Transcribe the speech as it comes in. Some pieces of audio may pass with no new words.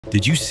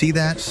Did you see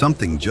that?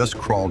 Something just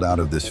crawled out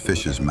of this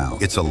fish's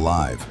mouth. It's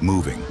alive,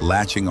 moving,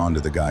 latching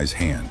onto the guy's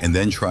hand, and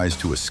then tries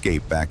to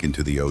escape back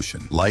into the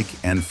ocean. Like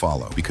and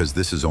follow, because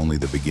this is only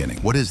the beginning.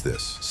 What is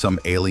this? Some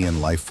alien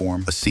life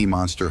form? A sea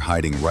monster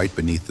hiding right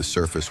beneath the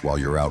surface while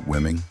you're out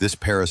swimming? This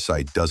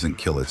parasite doesn't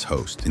kill its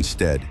host.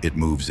 Instead, it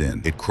moves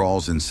in. It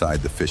crawls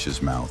inside the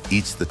fish's mouth,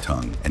 eats the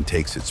tongue, and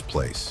takes its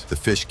place. The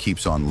fish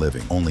keeps on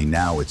living, only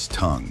now its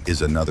tongue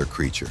is another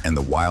creature. And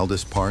the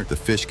wildest part? The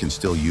fish can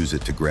still use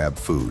it to grab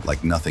food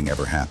like nothing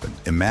ever happened.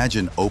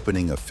 Imagine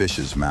opening a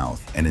fish's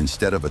mouth and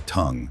instead of a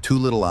tongue, two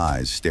little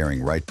eyes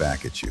staring right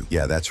back at you.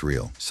 Yeah, that's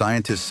real.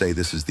 Scientists say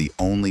this is the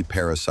only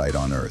parasite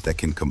on Earth that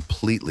can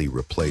completely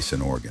replace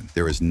an organ.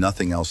 There is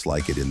nothing else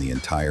like it in the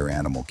entire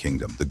animal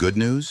kingdom. The good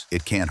news?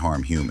 It can't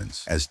harm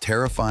humans. As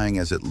terrifying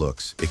as it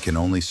looks, it can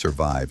only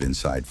survive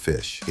inside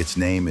fish. Its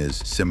name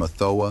is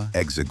Cymothoa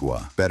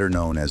exigua, better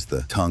known as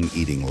the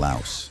tongue-eating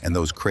louse. And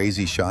those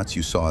crazy shots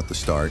you saw at the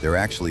start, they're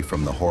actually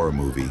from the horror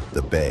movie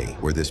The Bay,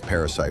 where this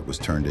parasite was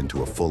turned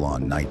into a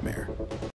full-on nightmare.